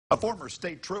A former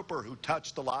state trooper who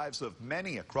touched the lives of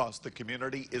many across the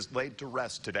community is laid to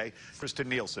rest today. Kristen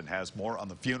Nielsen has more on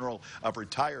the funeral of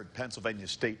retired Pennsylvania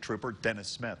State Trooper Dennis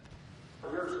Smith.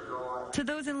 To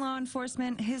those in law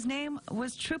enforcement, his name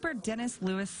was Trooper Dennis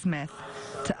Lewis Smith.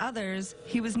 To others,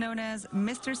 he was known as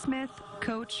Mr. Smith,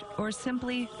 Coach, or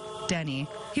simply Denny.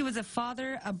 He was a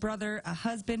father, a brother, a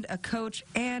husband, a coach,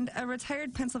 and a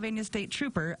retired Pennsylvania State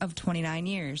Trooper of 29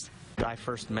 years. I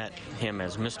first met him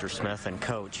as Mr. Smith and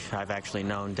Coach. I've actually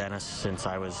known Dennis since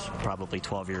I was probably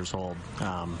 12 years old.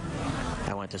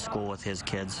 I went to school with his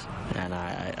kids, and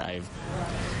I've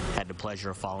had the pleasure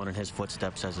of following in his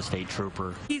footsteps as a state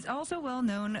trooper. He's also well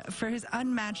known for his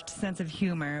unmatched sense of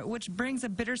humor, which brings a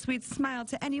bittersweet smile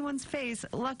to anyone's face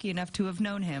lucky enough to have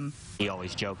known him. He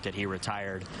always joked that he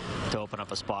retired to open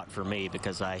up a spot for me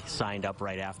because I signed up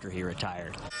right after he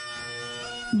retired.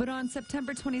 But on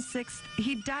September 26th,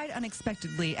 he died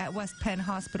unexpectedly at West Penn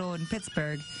Hospital in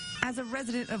Pittsburgh. As a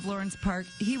resident of Lawrence Park,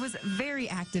 he was very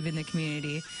active in the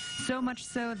community, so much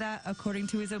so that, according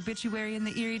to his obituary in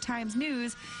the Erie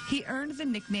Times-News, he earned the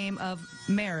nickname of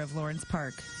Mayor of Lawrence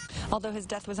Park. Although his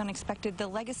death was unexpected, the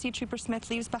legacy Trooper Smith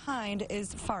leaves behind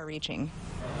is far-reaching.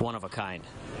 One of a kind.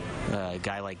 A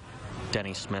guy like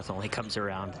Denny Smith only comes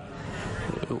around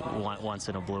once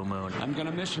in a blue moon. I'm going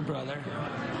to miss you, brother.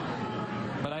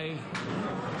 But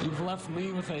you've left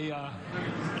me with a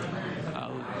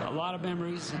lot of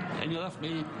memories, and you left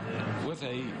me with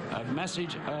a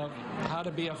message of how to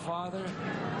be a father,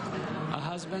 a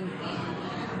husband,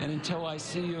 and until I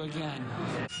see you again.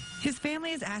 His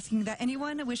family is asking that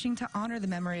anyone wishing to honor the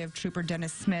memory of Trooper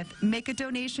Dennis Smith make a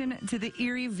donation to the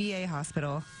Erie VA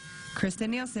Hospital.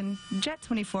 Kristen Nielsen, Jet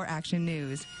 24 Action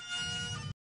News.